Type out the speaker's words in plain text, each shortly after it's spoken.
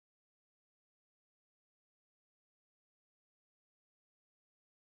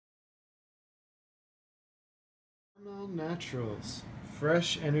All Naturals,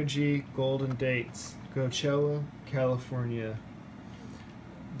 Fresh Energy Golden Dates, Coachella, California.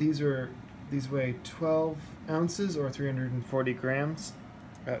 These weigh 12 ounces or 340 grams,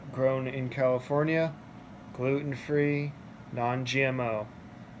 grown in California, gluten-free, non-GMO.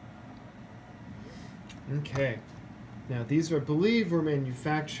 Okay, now these are, I believe, were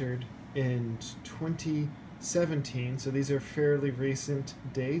manufactured in 2017, so these are fairly recent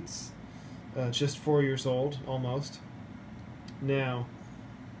dates. Just 4 years old, almost. Now,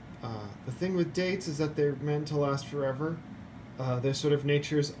 the thing with dates is that they're meant to last forever. They're sort of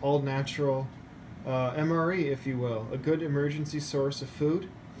nature's all-natural MRE, if you will, a good emergency source of food.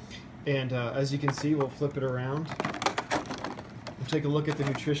 And as you can see, we'll flip it around. We'll take a look at the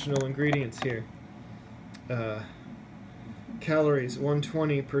nutritional ingredients here. Calories,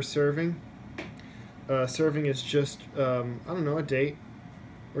 120 per serving. Serving is just, I don't know, a date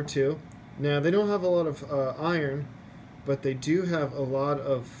or two. Now, they don't have a lot of iron, but they do have a lot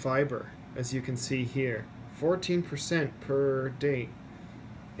of fiber, as you can see here. 14% per date,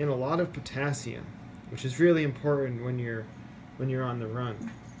 and a lot of potassium, which is really important when you're on the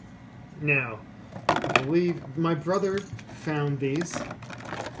run. Now, I believe my brother found these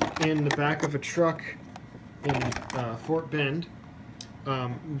in the back of a truck in Fort Bend.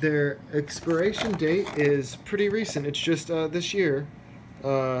 Their expiration date is pretty recent. It's just this year.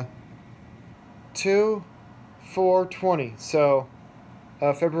 2/4/20, so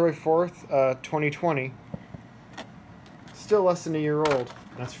February 4th, 2020. Still less than a year old.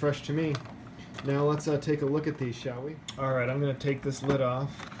 That's fresh to me. Now let's take a look at these, shall we? Alright, I'm going to take this lid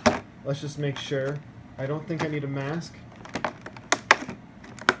off. Let's just make sure. I don't think I need a mask.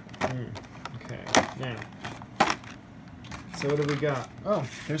 Okay, now. So what do we got? Oh,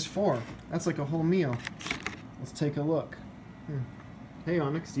 there's 4. That's like a whole meal. Let's take a look. Hey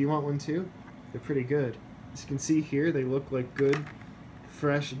Onyx, do you want one too? They're pretty good. As you can see here, they look like good,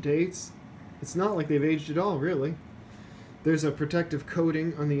 fresh dates. It's not like they've aged at all, really. There's a protective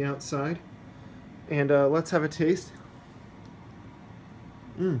coating on the outside. And let's have a taste.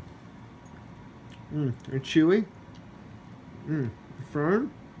 They're chewy.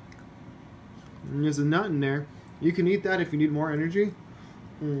 Firm. And there's a nut in there. You can eat that if you need more energy.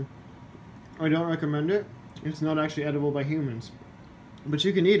 I don't recommend it. It's not actually edible by humans. But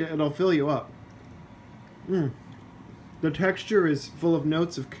you can eat it, it'll fill you up. The texture is full of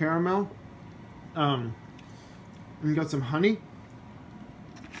notes of caramel. You got some honey.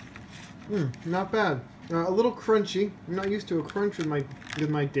 Not bad. A little crunchy. I'm not used to a crunch with my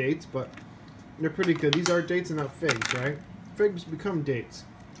dates, but they're pretty good. These are dates and not figs, right? Figs become dates.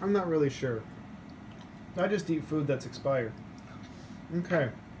 I'm not really sure. I just eat food that's expired. Okay.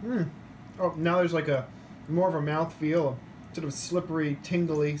 Oh, now there's like a more of a mouthfeel, sort of slippery,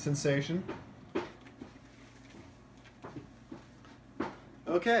 tingly sensation.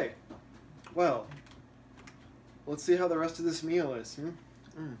 Okay, well, let's see how the rest of this meal is.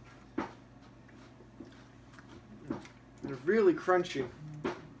 They're really crunchy.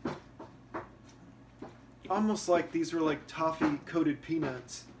 Almost like these were like toffee-coated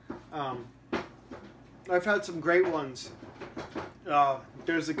peanuts. I've had some great ones.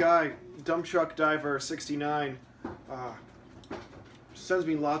 There's a guy, Dump Truck Diver 69, sends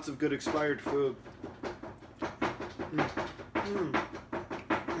me lots of good expired food.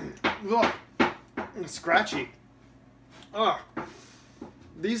 Look, scratchy.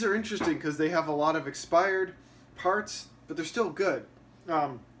 These are interesting because they have a lot of expired parts, but they're still good.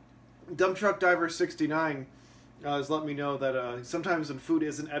 Dump Truck Diver 69 has let me know that sometimes when food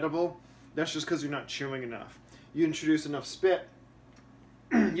isn't edible, that's just because you're not chewing enough. You introduce enough spit,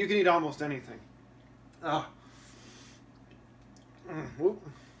 you can eat almost anything.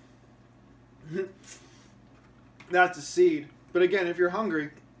 That's a seed. But again, if you're hungry,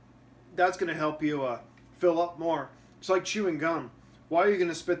 that's going to help you fill up more. It's like chewing gum. Why are you going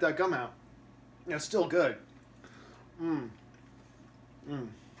to spit that gum out? It's still good.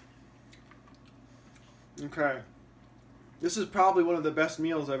 Okay. This is probably one of the best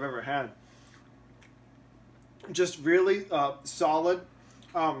meals I've ever had. Just really solid.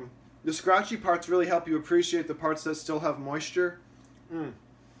 The scratchy parts really help you appreciate the parts that still have moisture. And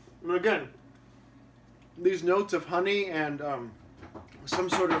again, these notes of honey and some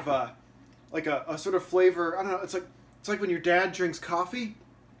sort of like a sort of flavor. I don't know. It's like when your dad drinks coffee,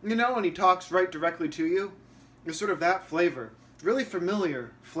 you know, and he talks right directly to you. It's sort of that flavor. Really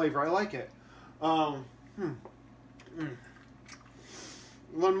familiar flavor. I like it. One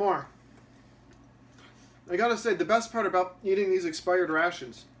more. I gotta say, the best part about eating these expired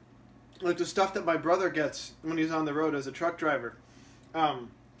rations, like the stuff that my brother gets when he's on the road as a truck driver,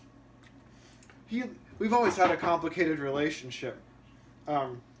 we've always had a complicated relationship.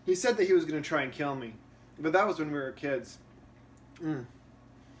 He said that he was going to try and kill me, but that was when we were kids. He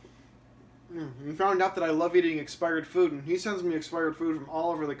found out that I love eating expired food, and he sends me expired food from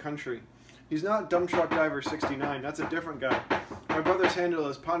all over the country. He's not Dump Truck Diver 69, that's a different guy. My brother's handle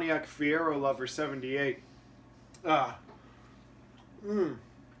is Pontiac Fiero Lover 78. Oh.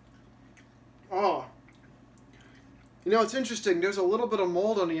 You know, it's interesting, there's a little bit of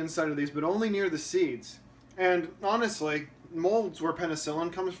mold on the inside of these, but only near the seeds. And honestly, mold's where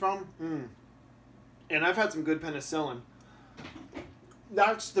penicillin comes from. And I've had some good penicillin.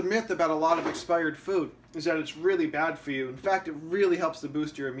 That's the myth about a lot of expired food, is that it's really bad for you. In fact, it really helps to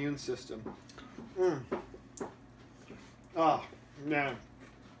boost your immune system. Oh, man.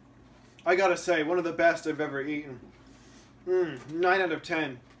 I gotta say, one of the best I've ever eaten. 9 out of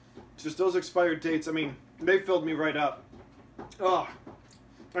 10. Just those expired dates, I mean, they filled me right up. Oh,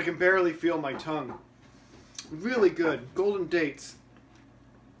 I can barely feel my tongue. Really good. Golden dates.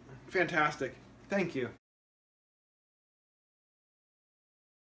 Fantastic. Thank you.